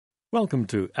Welcome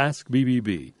to Ask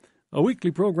BBB, a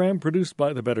weekly program produced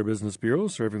by the Better Business Bureau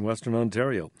serving Western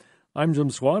Ontario. I'm Jim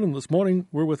Swan, and this morning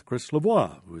we're with Chris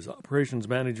Lavoie, who is Operations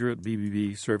Manager at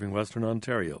BBB serving Western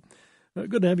Ontario.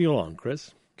 Good to have you along,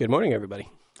 Chris. Good morning, everybody.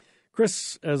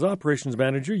 Chris, as Operations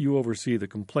Manager, you oversee the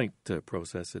complaint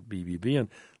process at BBB, and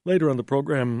later on the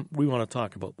program, we want to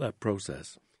talk about that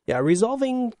process. Yeah,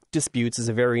 resolving disputes is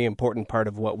a very important part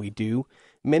of what we do.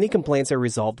 Many complaints are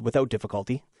resolved without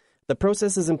difficulty. The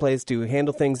process is in place to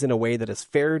handle things in a way that is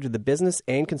fair to the business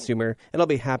and consumer, and I'll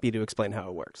be happy to explain how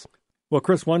it works. Well,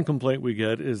 Chris, one complaint we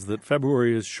get is that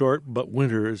February is short, but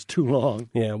winter is too long.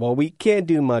 Yeah, well, we can't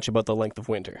do much about the length of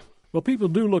winter. Well, people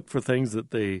do look for things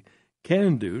that they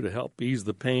can do to help ease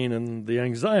the pain and the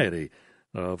anxiety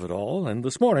of it all. And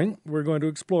this morning, we're going to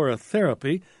explore a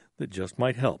therapy that just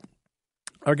might help.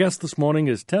 Our guest this morning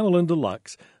is Tamilinda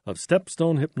Lux of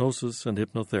Stepstone Hypnosis and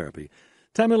Hypnotherapy.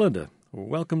 Tamilinda,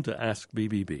 welcome to Ask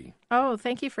BBB. Oh,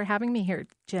 thank you for having me here,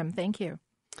 Jim. Thank you.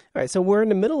 All right, so we're in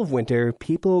the middle of winter.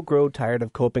 People grow tired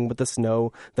of coping with the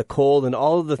snow, the cold, and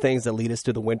all of the things that lead us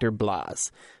to the winter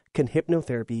blahs. Can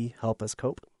hypnotherapy help us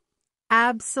cope?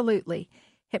 Absolutely.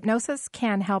 Hypnosis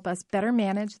can help us better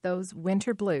manage those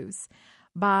winter blues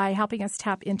by helping us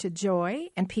tap into joy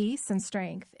and peace and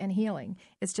strength and healing.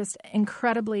 It's just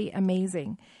incredibly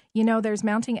amazing. You know, there's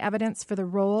mounting evidence for the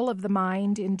role of the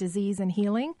mind in disease and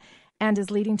healing, and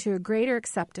is leading to a greater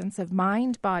acceptance of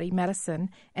mind-body medicine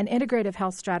and integrative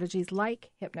health strategies like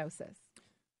hypnosis.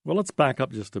 Well, let's back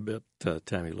up just a bit,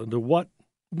 Tamilinda.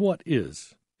 What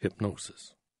is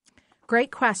hypnosis?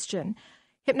 Great question.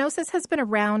 Hypnosis has been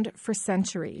around for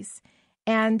centuries,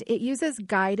 and it uses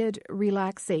guided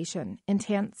relaxation,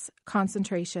 intense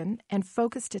concentration, and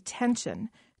focused attention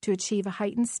to achieve a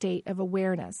heightened state of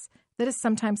awareness that is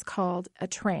sometimes called a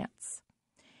trance.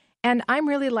 And I'm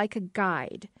really like a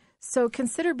guide. So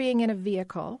consider being in a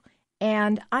vehicle,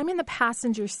 and I'm in the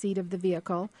passenger seat of the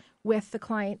vehicle with the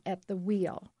client at the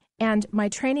wheel. And my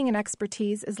training and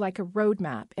expertise is like a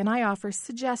roadmap, and I offer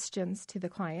suggestions to the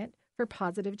client for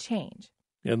positive change.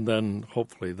 And then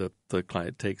hopefully the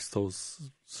client takes those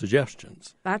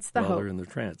suggestions. That's the while hope. They're in the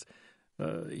trance.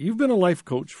 You've been a life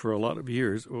coach for a lot of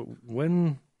years.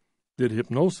 When did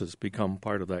hypnosis become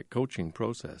part of that coaching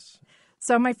process?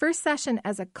 So my first session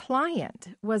as a client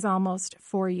was almost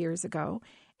 4 years ago,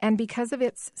 and because of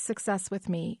its success with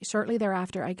me, shortly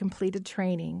thereafter I completed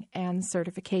training and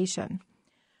certification.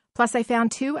 Plus, I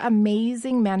found two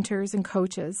amazing mentors and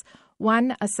coaches,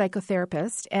 one a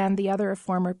psychotherapist and the other a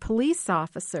former police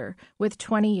officer with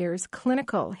 20 years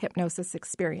clinical hypnosis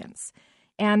experience.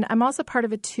 And I'm also part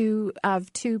of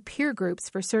two peer groups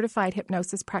for certified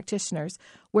hypnosis practitioners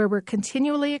where we're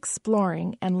continually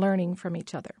exploring and learning from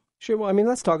each other. Sure. Well,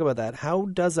 let's talk about that. How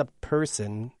does a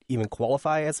person even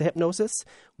qualify as a hypnosis?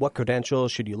 What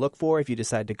credentials should you look for if you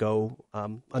decide to go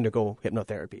undergo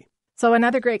hypnotherapy? So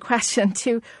another great question.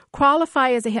 To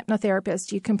qualify as a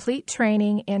hypnotherapist, you complete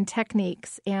training in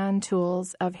techniques and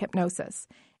tools of hypnosis.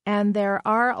 And there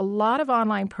are a lot of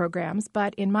online programs,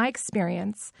 but in my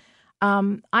experience,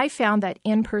 I found that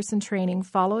in-person training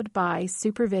followed by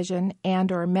supervision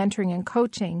and or mentoring and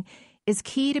coaching is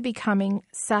key to becoming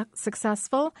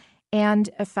successful and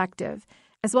effective,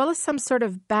 as well as some sort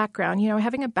of background,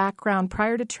 having a background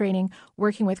prior to training,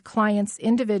 working with clients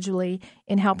individually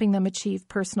in helping them achieve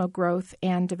personal growth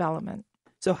and development.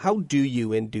 So how do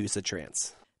you induce a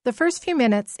trance? The first few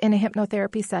minutes in a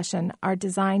hypnotherapy session are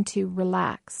designed to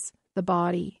relax the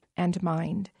body and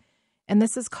mind, and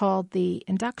this is called the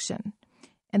induction.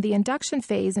 And the induction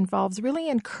phase involves really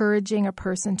encouraging a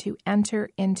person to enter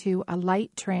into a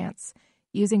light trance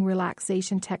using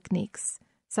relaxation techniques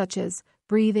such as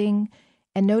breathing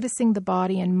and noticing the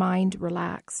body and mind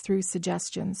relax through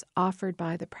suggestions offered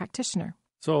by the practitioner.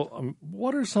 So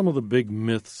what are some of the big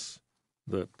myths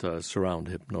that surround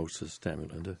hypnosis,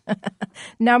 Tamilinda?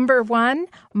 Number one,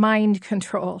 mind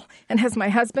control. And as my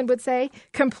husband would say,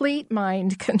 complete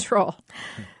mind control.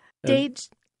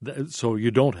 So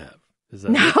you don't have? Is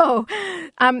that No.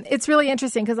 It's really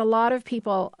interesting because a lot of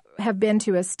people have been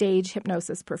to a stage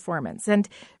hypnosis performance. And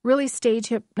really, stage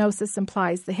hypnosis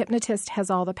implies the hypnotist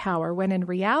has all the power, when in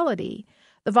reality,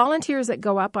 the volunteers that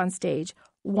go up on stage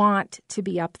want to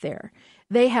be up there.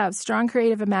 They have strong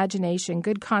creative imagination,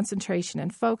 good concentration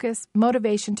and focus,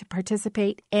 motivation to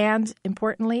participate, and,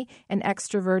 importantly, an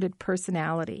extroverted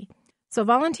personality. So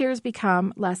volunteers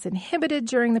become less inhibited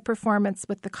during the performance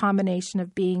with the combination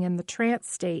of being in the trance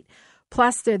state.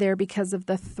 Plus, they're there because of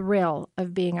the thrill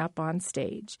of being up on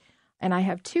stage. And I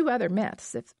have two other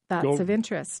myths, if that's of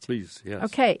interest. Please, yes.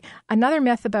 Okay. Another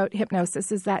myth about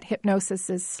hypnosis is that hypnosis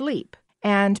is sleep,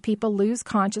 and people lose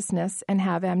consciousness and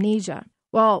have amnesia.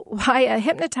 Well,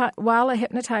 while a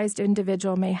hypnotized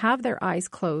individual may have their eyes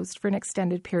closed for an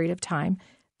extended period of time,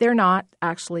 they're not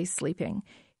actually sleeping.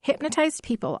 Hypnotized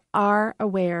people are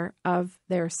aware of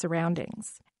their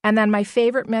surroundings. And then my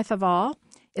favorite myth of all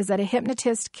is that a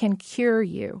hypnotist can cure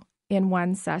you in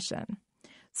one session.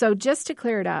 So just to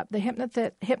clear it up,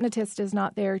 the hypnotist is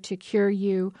not there to cure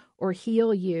you or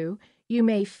heal you. You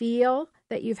may feel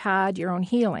that you've had your own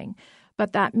healing,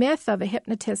 but that myth of a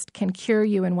hypnotist can cure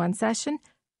you in one session,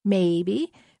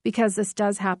 maybe, because this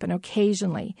does happen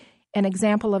occasionally. An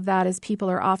example of that is people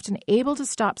are often able to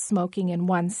stop smoking in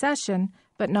one session,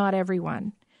 but not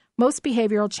everyone. Most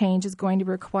behavioral change is going to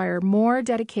require more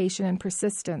dedication and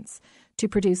persistence to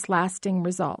produce lasting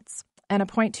results. And a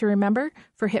point to remember,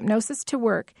 for hypnosis to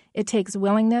work, it takes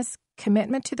willingness,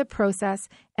 commitment to the process,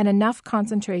 and enough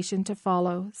concentration to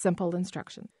follow simple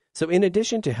instructions. So in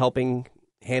addition to helping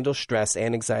handle stress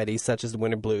and anxiety such as the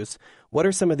winter blues, what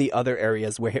are some of the other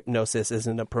areas where hypnosis is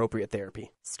an appropriate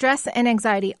therapy? Stress and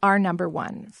anxiety are number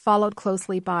one, followed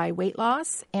closely by weight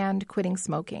loss and quitting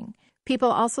smoking.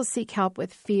 People also seek help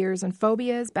with fears and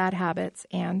phobias, bad habits,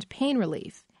 and pain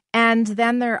relief. And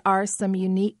then there are some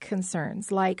unique concerns,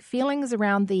 like feelings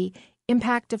around the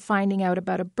impact of finding out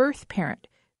about a birth parent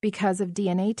because of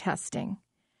DNA testing.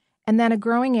 And then a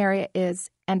growing area is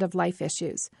end-of-life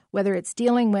issues, whether it's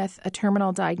dealing with a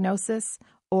terminal diagnosis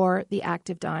or the act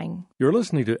of dying. You're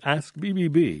listening to Ask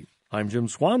BBB. I'm Jim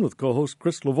Swan with co-host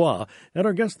Chris Lavoie, and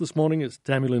our guest this morning is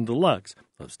Tammy Linda Lux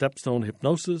of Stepstone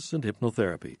Hypnosis and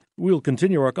Hypnotherapy. We'll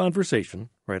continue our conversation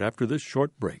right after this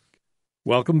short break.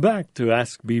 Welcome back to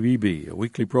Ask BBB, a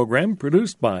weekly program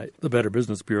produced by the Better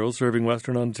Business Bureau serving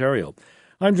Western Ontario.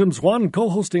 I'm Jim Swan, and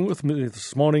co-hosting with me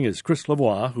this morning is Chris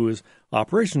Lavoie, who is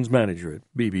Operations Manager at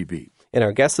BBB. And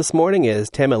our guest this morning is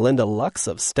Tammy Linda Lux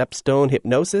of Stepstone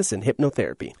Hypnosis and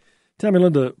Hypnotherapy. Tammy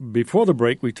Linda, before the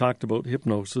break, we talked about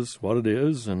hypnosis, what it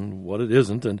is and what it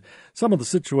isn't, and some of the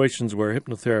situations where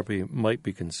hypnotherapy might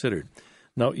be considered.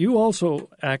 Now, you also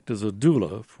act as a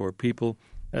doula for people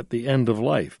at the end of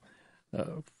life.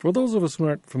 For those of us who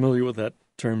aren't familiar with that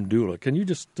term doula, can you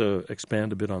just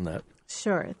expand a bit on that?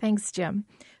 Sure. Thanks, Jim.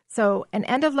 So an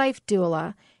end-of-life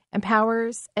doula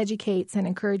empowers, educates, and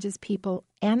encourages people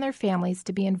and their families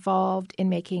to be involved in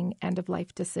making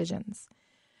end-of-life decisions.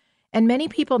 And many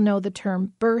people know the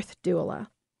term birth doula,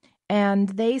 and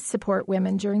they support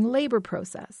women during the labor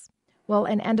process. Well,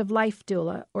 an end-of-life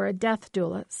doula or a death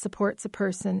doula supports a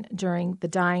person during the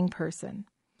dying person.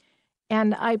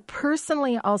 And I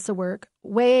personally also work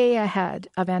way ahead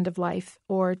of end-of-life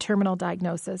or terminal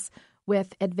diagnosis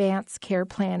with advanced care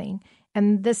planning.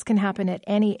 And this can happen at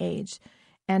any age.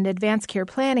 And advanced care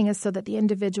planning is so that the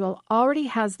individual already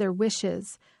has their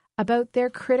wishes about their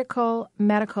critical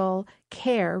medical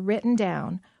care written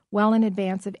down well in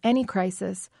advance of any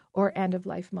crisis or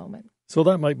end-of-life moment. So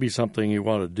that might be something you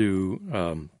want to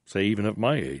do, say, even at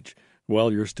my age,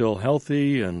 while you're still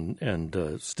healthy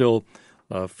and still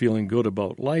feeling good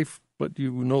about life, but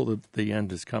you know that the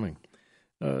end is coming.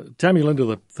 Tammy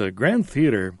Linda, the Grand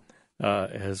Theatre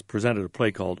has presented a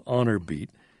play called Honor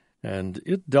Beat, and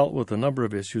it dealt with a number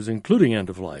of issues, including end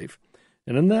of life.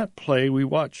 And in that play, we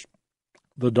watched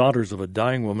the daughters of a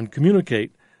dying woman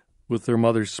communicate with their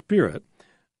mother's spirit,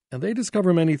 and they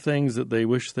discover many things that they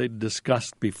wish they'd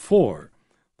discussed before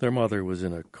their mother was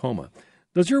in a coma.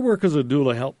 Does your work as a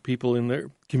doula help people in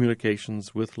their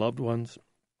communications with loved ones?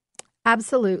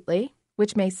 Absolutely,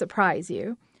 which may surprise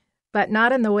you, but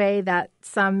not in the way that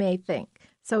some may think.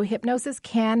 So hypnosis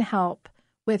can help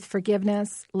with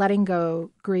forgiveness, letting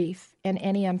go, grief, and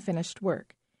any unfinished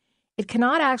work. It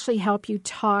cannot actually help you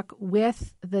talk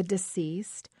with the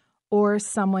deceased or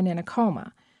someone in a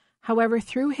coma. However,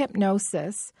 through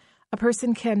hypnosis, a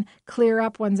person can clear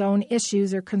up one's own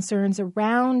issues or concerns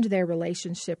around their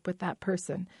relationship with that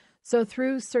person. So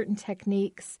through certain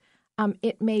techniques,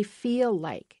 it may feel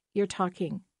like you're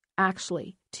talking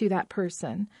actually to that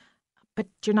person, but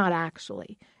you're not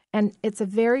actually. And it's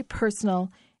very personal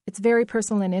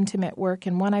and intimate work,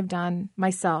 and one I've done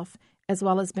myself, as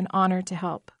well as been honored to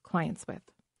help clients with.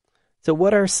 So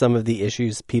what are some of the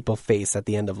issues people face at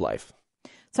the end of life?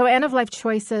 So end-of-life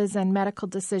choices and medical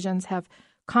decisions have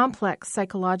complex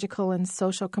psychological and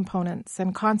social components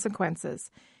and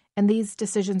consequences, and these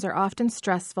decisions are often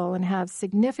stressful and have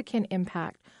significant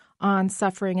impact on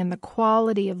suffering and the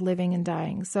quality of living and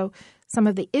dying. So some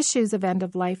of the issues of end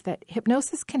of life that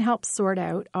hypnosis can help sort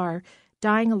out are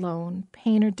dying alone,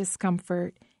 pain or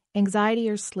discomfort, anxiety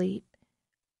or sleep,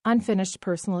 unfinished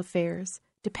personal affairs,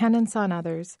 dependence on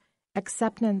others,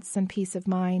 acceptance and peace of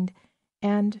mind,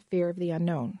 and fear of the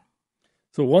unknown.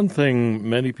 So one thing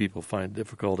many people find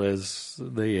difficult as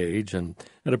they age and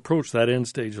approach that end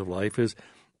stage of life is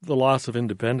the loss of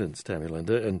independence, Tammy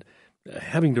Linda, and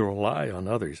having to rely on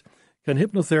others. Can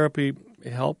hypnotherapy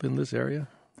help in this area?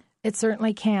 It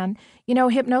certainly can.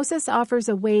 Hypnosis offers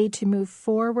a way to move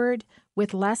forward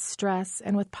with less stress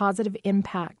and with positive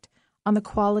impact on the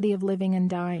quality of living and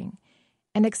dying.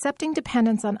 And accepting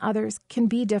dependence on others can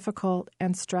be difficult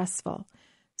and stressful.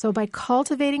 So by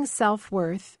cultivating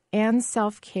self-worth and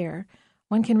self-care,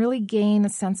 one can really gain a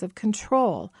sense of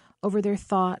control over their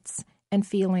thoughts and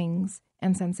feelings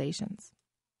and sensations.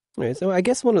 Right, so I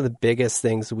guess one of the biggest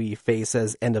things we face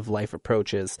as end-of-life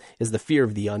approaches is the fear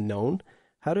of the unknown.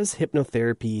 How does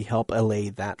hypnotherapy help allay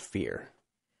that fear?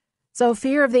 So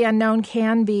fear of the unknown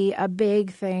can be a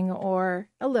big thing or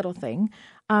a little thing.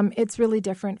 It's really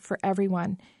different for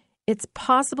everyone. It's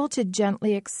possible to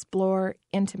gently explore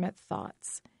intimate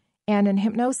thoughts. And in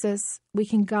hypnosis, we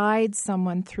can guide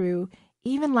someone through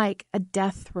even like a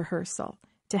death rehearsal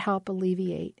to help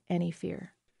alleviate any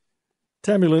fear.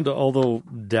 Tammy Linda, although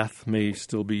death may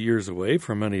still be years away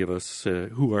for many of us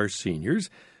who are seniors,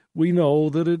 we know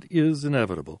that it is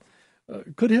inevitable.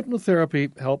 Could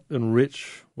hypnotherapy help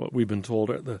enrich what we've been told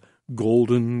are the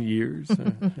golden years?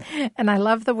 And I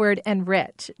love the word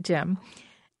enrich, Jim.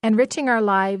 Enriching our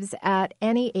lives at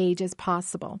any age is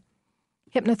possible.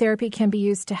 Hypnotherapy can be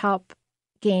used to help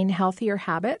gain healthier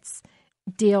habits,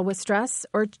 deal with stress,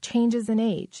 or changes in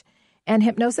age. And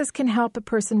hypnosis can help a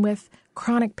person with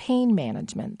chronic pain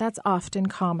management. That's often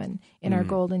common in our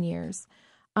golden years.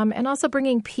 And also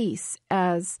bringing peace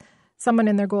as someone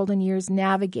in their golden years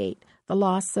navigate the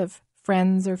loss of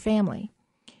friends or family.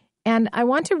 And I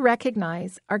want to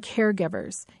recognize our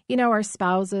caregivers, our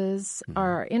spouses,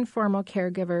 our informal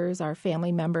caregivers, our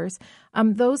family members,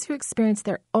 those who experience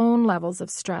their own levels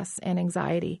of stress and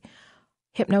anxiety.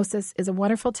 Hypnosis is a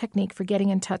wonderful technique for getting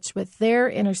in touch with their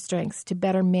inner strengths to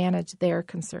better manage their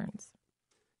concerns.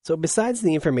 So besides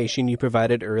the information you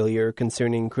provided earlier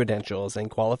concerning credentials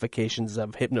and qualifications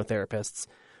of hypnotherapists,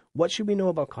 what should we know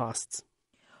about costs?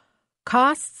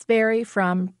 Costs vary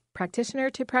from practitioner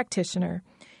to practitioner,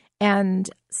 and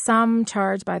some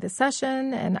charge by the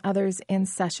session and others in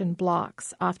session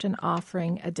blocks, often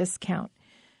offering a discount.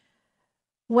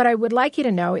 What I would like you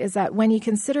to know is that when you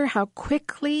consider how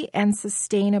quickly and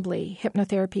sustainably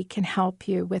hypnotherapy can help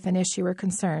you with an issue or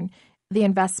concern, the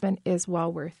investment is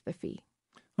well worth the fee.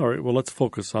 All right, well, let's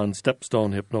focus on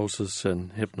Stepstone Hypnosis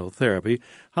and Hypnotherapy.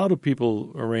 How do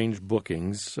people arrange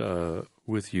bookings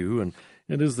with you? And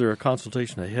is there a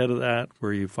consultation ahead of that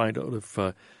where you find out if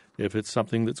it's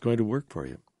something that's going to work for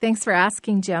you? Thanks for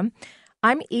asking, Jim.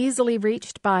 I'm easily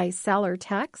reached by cell or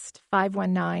text,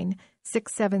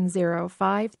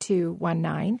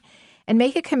 519-670-5219, and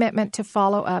make a commitment to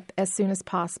follow up as soon as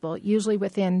possible, usually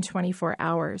within 24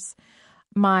 hours.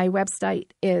 My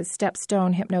website is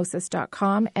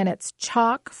stepstonehypnosis.com, and it's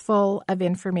chock full of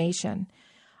information.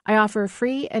 I offer a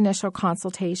free initial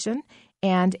consultation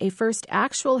and a first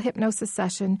actual hypnosis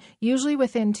session, usually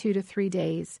within 2 to 3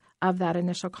 days of that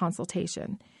initial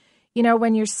consultation.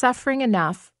 When you're suffering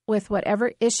enough with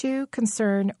whatever issue,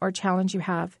 concern, or challenge you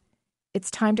have, it's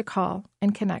time to call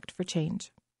and connect for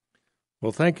change.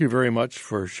 Well, thank you very much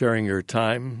for sharing your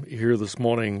time here this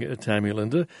morning, Tammy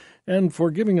Linda, and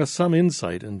for giving us some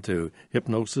insight into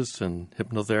hypnosis and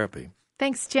hypnotherapy.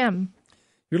 Thanks, Jim.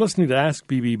 You're listening to Ask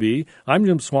BBB. I'm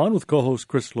Jim Swan with co-host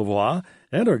Chris Lavoie,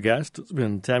 and our guest has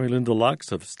been Tammy Linda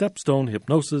Lux of Stepstone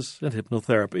Hypnosis and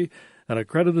Hypnotherapy, an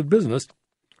accredited business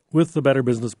with the Better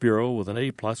Business Bureau with an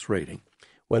A+ rating.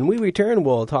 When we return,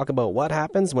 we'll talk about what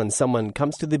happens when someone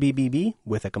comes to the BBB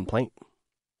with a complaint.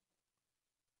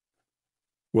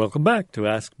 Welcome back to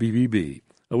Ask BBB,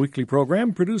 a weekly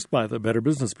program produced by the Better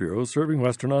Business Bureau serving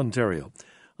Western Ontario.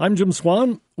 I'm Jim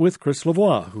Swan with Chris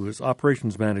Lavoie, who is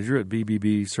Operations Manager at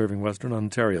BBB serving Western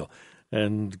Ontario.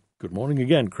 And good morning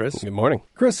again, Chris. Good morning.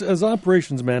 Chris, as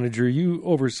Operations Manager, you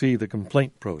oversee the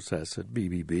complaint process at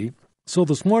BBB. So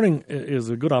this morning is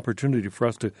a good opportunity for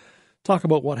us to talk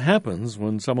about what happens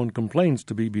when someone complains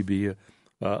to BBB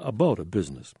about a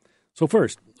business. So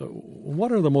first,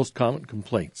 what are the most common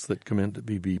complaints that come into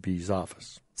BBB's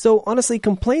office? So honestly,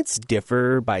 complaints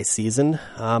differ by season.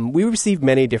 We receive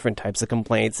many different types of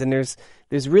complaints, and there's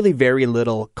really very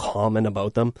little common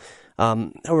about them.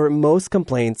 However, most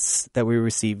complaints that we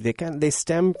receive, they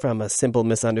stem from a simple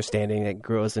misunderstanding that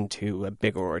grows into a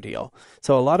bigger ordeal.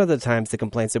 So a lot of the times, the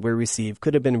complaints that we receive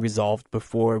could have been resolved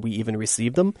before we even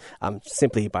received them,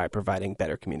 simply by providing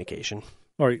better communication.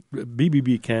 All right,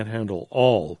 BBB can't handle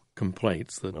all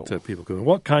complaints that people come in.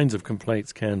 What kinds of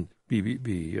complaints can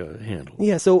BBB handle?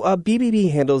 Yeah, so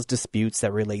BBB handles disputes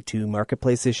that relate to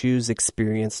marketplace issues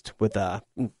experienced with a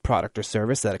product or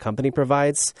service that a company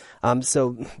provides.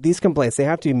 So these complaints, they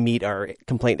have to meet our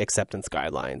complaint acceptance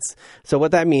guidelines. So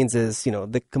what that means is,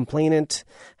 the complainant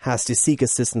has to seek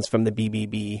assistance from the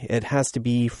BBB. It has to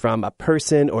be from a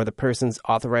person or the person's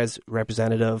authorized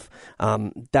representative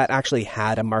that actually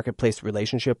had a marketplace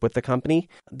relationship with the company.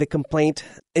 The complaint,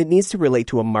 it needs to relate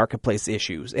to a marketplace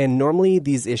issues, and normally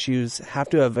these issues have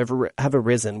to have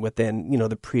arisen within,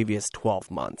 the previous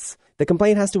 12 months. The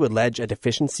complaint has to allege a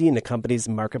deficiency in the company's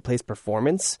marketplace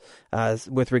performance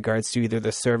with regards to either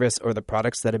the service or the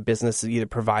products that a business either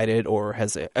provided or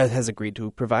has agreed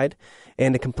to provide.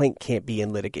 And the complaint can't be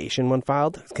in litigation when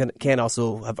filed. It can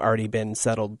also have already been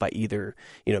settled by either,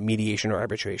 mediation or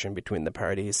arbitration between the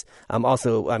parties.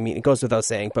 It goes without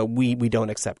saying, but we don't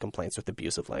accept complaints with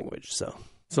abusive language.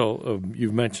 So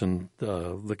you've mentioned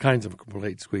the kinds of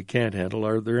complaints we can't handle.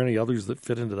 Are there any others that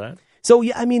fit into that? So,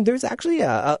 yeah, there's actually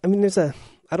I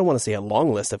don't want to say a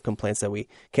long list of complaints that we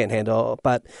can't handle,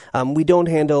 but we don't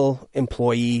handle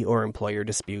employee or employer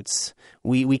disputes.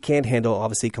 We can't handle,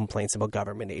 obviously, complaints about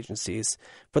government agencies.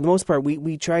 For the most part,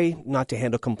 we try not to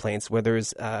handle complaints where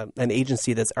there's an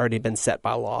agency that's already been set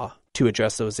by law to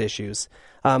address those issues.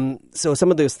 So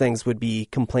some of those things would be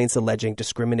complaints alleging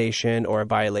discrimination or a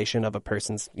violation of a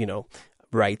person's,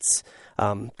 rights.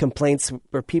 Complaints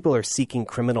where people are seeking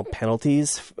criminal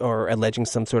penalties or alleging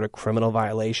some sort of criminal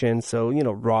violation. So,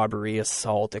 robbery,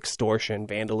 assault, extortion,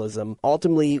 vandalism.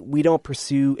 Ultimately, we don't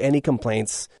pursue any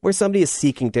complaints where somebody is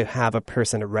seeking to have a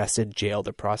person arrested, jailed,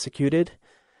 or prosecuted.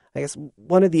 I guess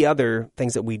one of the other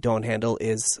things that we don't handle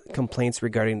is complaints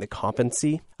regarding the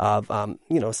competency of,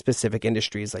 specific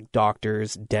industries like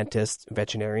doctors, dentists,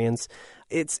 veterinarians.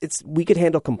 We could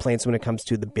handle complaints when it comes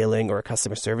to the billing or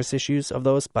customer service issues of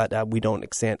those, but we don't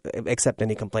accept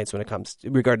any complaints when it comes to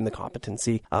regarding the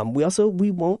competency.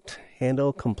 We won't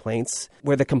handle complaints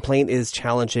where the complaint is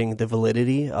challenging the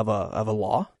validity of a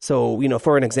law. So,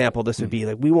 for an example, this would be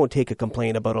like, we won't take a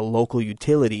complaint about a local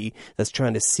utility that's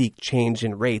trying to seek change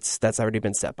in rates that's already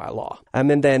been set by law.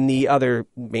 And then the other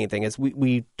main thing is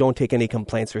we don't take any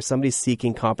complaints where somebody's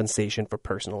seeking compensation for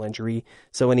personal injury.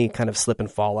 So any kind of slip and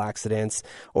fall accidents,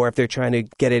 or if they're trying to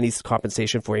get any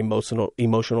compensation for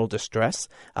emotional distress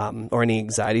or any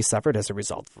anxiety suffered as a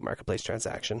result of a marketplace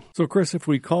transaction. So, Chris, if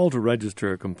we call to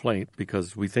register a complaint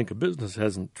because we think a business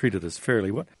hasn't treated us fairly,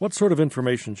 what sort of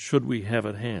information should we have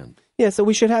at hand? Yeah, so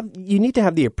you need to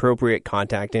have the appropriate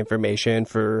contact information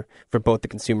for both the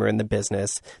consumer and the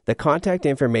business. The contact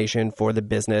information for the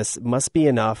business must be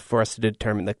enough for us to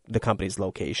determine the company's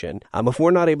location. If we're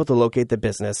not able to locate the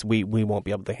business, we won't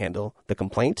be able to handle the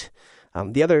complaint.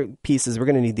 The other piece is we're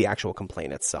going to need the actual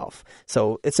complaint itself.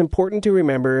 So it's important to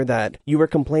remember that you are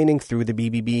complaining through the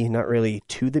BBB, not really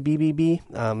to the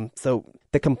BBB. So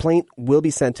the complaint will be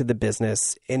sent to the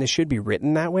business, and it should be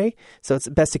written that way. So it's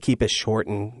best to keep it short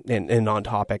and on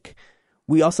topic.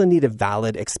 We also need a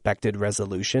valid expected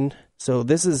resolution. So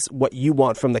this is what you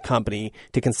want from the company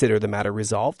to consider the matter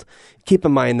resolved. Keep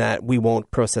in mind that we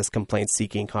won't process complaints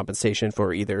seeking compensation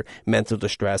for either mental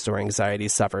distress or anxiety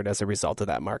suffered as a result of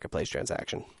that marketplace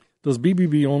transaction. Does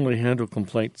BBB only handle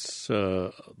complaints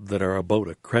that are about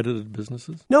accredited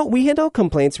businesses? No, we handle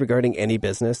complaints regarding any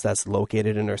business that's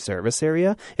located in our service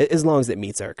area, as long as it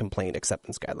meets our complaint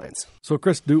acceptance guidelines. So,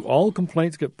 Chris, do all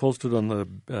complaints get posted on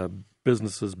the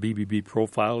business's BBB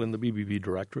profile in the BBB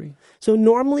directory? So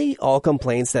normally all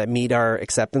complaints that meet our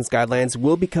acceptance guidelines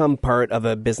will become part of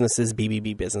a business's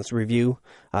BBB business review.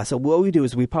 So what we do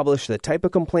is we publish the type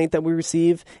of complaint that we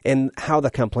receive and how the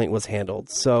complaint was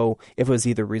handled. So if it was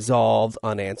either resolved,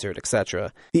 unanswered,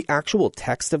 etc. The actual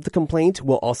text of the complaint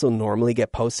will also normally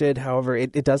get posted. However,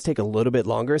 it does take a little bit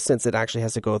longer since it actually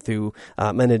has to go through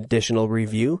an additional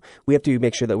review. We have to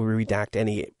make sure that we redact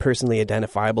any personally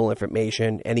identifiable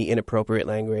information, any inappropriate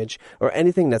language, or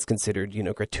anything that's considered,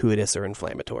 gratuitous or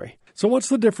inflammatory. So what's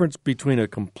the difference between a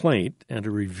complaint and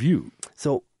a review?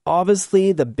 So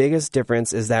obviously the biggest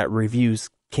difference is that reviews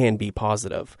can be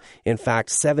positive. In fact,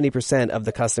 70% of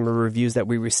the customer reviews that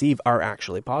we receive are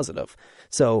actually positive.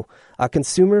 So a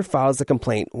consumer files a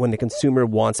complaint when the consumer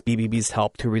wants BBB's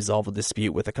help to resolve a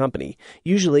dispute with a company.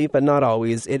 Usually, but not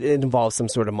always, it involves some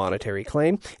sort of monetary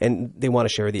claim, and they want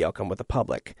to share the outcome with the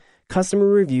public. Customer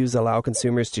reviews allow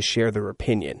consumers to share their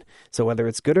opinion. So whether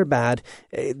it's good or bad,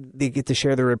 they get to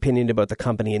share their opinion about the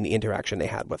company and the interaction they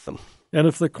had with them. And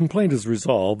if the complaint is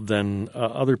resolved, then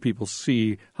other people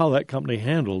see how that company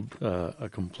handled a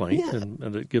complaint,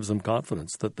 and it gives them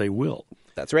confidence that they will.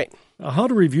 That's right. How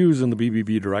do reviews in the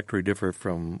BBB directory differ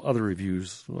from other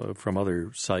reviews from other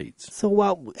sites? So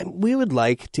while we would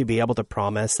like to be able to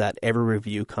promise that every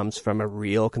review comes from a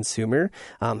real consumer,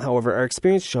 however, our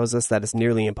experience shows us that it's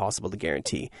nearly impossible to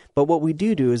guarantee. But what we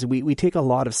do is we take a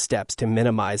lot of steps to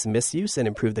minimize misuse and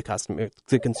improve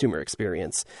the consumer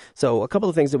experience. So a couple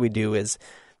of things that we do is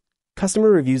customer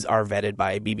reviews are vetted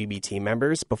by BBB team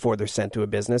members before they're sent to a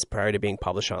business prior to being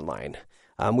published online.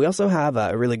 We also have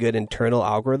a really good internal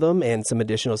algorithm and some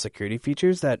additional security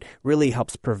features that really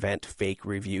helps prevent fake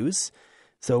reviews.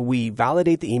 So we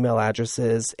validate the email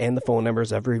addresses and the phone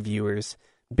numbers of reviewers.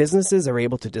 Businesses are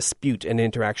able to dispute an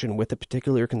interaction with a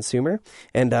particular consumer.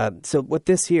 And so with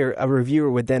this here, a reviewer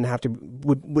would then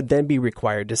would then be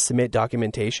required to submit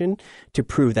documentation to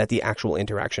prove that the actual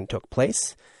interaction took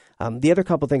place. The other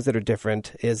couple things that are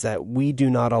different is that we do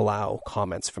not allow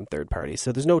comments from third parties.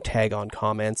 So there's no tag on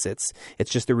comments. It's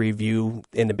just a review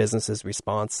in the business's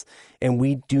response. And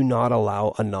we do not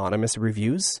allow anonymous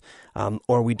reviews,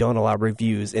 or we don't allow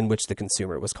reviews in which the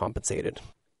consumer was compensated.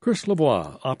 Chris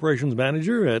Lavoie, Operations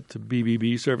Manager at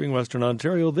BBB Serving Western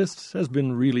Ontario. This has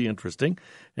been really interesting,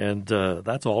 and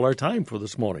that's all our time for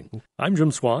this morning. I'm Jim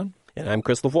Swan. And I'm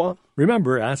Chris Lavoie.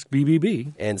 Remember, ask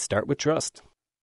BBB. And start with trust.